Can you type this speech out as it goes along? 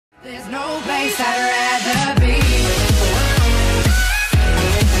no place I'd rather be.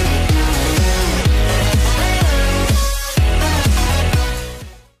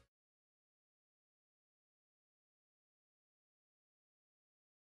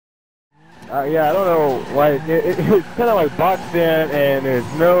 Yeah, I don't know, like, it's kind of like boxed in, and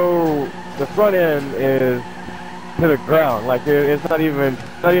the front end is to the ground, like, it's not even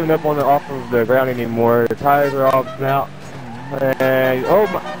up on off of the ground anymore. The tires are all out, and, oh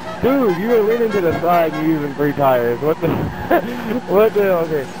my, dude, you were leaning to the side and you're using 3 tires, what the, what the,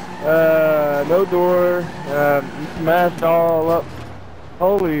 okay, no door, smashed all up,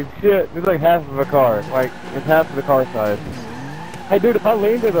 holy shit, it's like half of a car, like, it's half of the car size. Hey dude, if I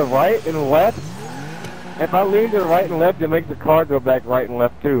lean to the right and left, it makes the car go back right and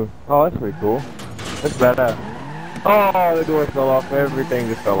left too. Oh, that's pretty cool. That's badass. Oh, the door fell off. Everything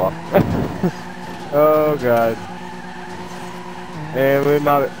just fell off. Oh god. And we're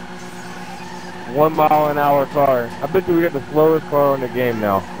not at 1 mile an hour car. I bet you we got the slowest car in the game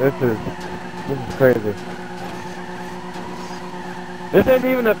now. This is crazy. This ain't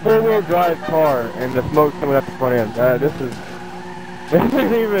even a 4-wheel drive car, and the smoke's coming out the front end. This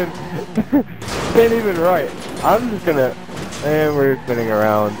ain't even right. I'm just gonna, and we're spinning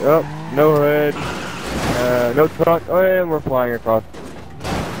around. Oh, no hood, no trunk, oh, and we're flying across.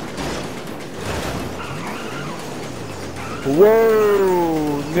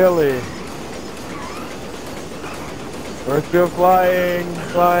 Whoa, Nilly. We're still flying,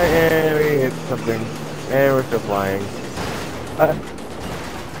 and we hit something, and we're still flying.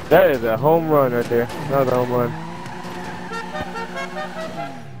 That is a home run right there. Another home run.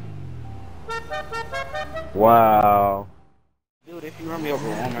 Wow. Dude, if you run me over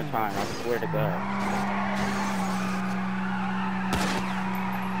one more time, I swear to God.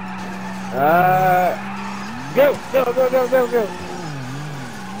 Go!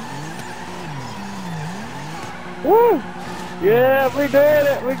 Woo! Yeah, we did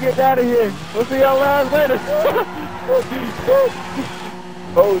it! We get out of here. We'll see y'all live later.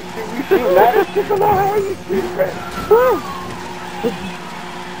 Oh, shit, we shoot ladders? How you shoot, man? Woo!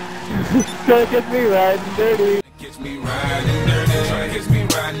 Trying to catch me riding dirty. Catch me riding dirty. Tryna catch me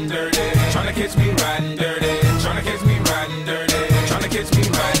riding dirty. Tryna catch me riding dirty. Tryna catch me riding dirty. Tryna catch me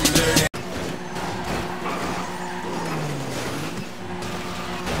riding dirty.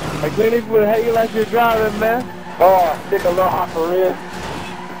 Hey, Clint, how you like your driving, man? Oh, stick a little hot for real.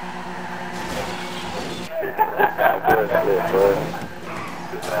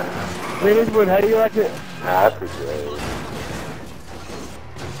 Clint, how do you like it? Nah, I appreciate it.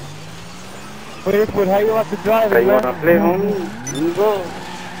 Clint, how you like the driving, Hey, you man? wanna play on me? You go.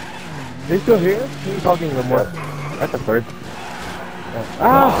 They still here? He's talking no more. That's the first.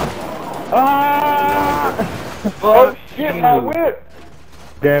 Ah! Oh shit, my whip!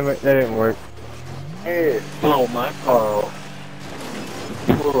 Damn it, that didn't work. Hey, blow my car off.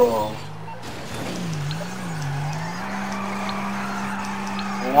 Whoa.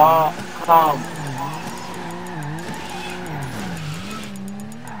 Wow, come.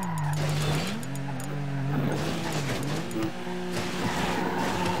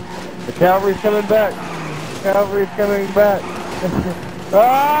 The cavalry's coming back. Cavalry's coming back.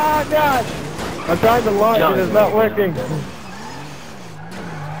 Ah, God! I'm trying to launch and it's not working.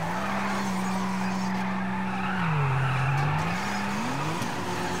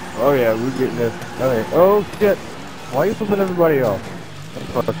 Oh yeah, we're getting this. Okay. Oh shit! Why are you flipping everybody off? That's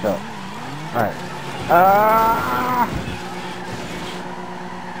fucked up. Alright. Ah!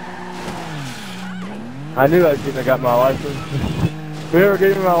 I knew I shouldn't have got my license. Whoever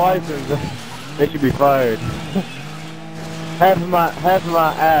gave me my license, they should be fired. half of my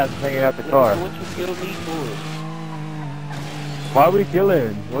ass hanging out the car. What you kill me for? Why are we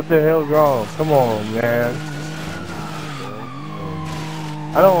killing? What the hell's wrong? Come on, man.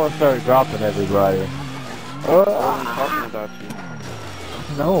 I don't want to start dropping everybody. I'm talking about you.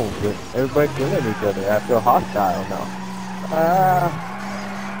 No, but everybody's killing each other. I feel hostile now.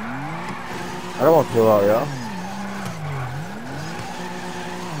 I don't want to kill all y'all.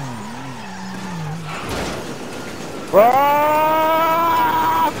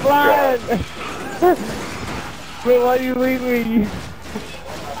 Ah, flying! Wait, why you leave me?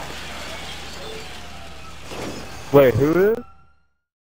 Wait, who is?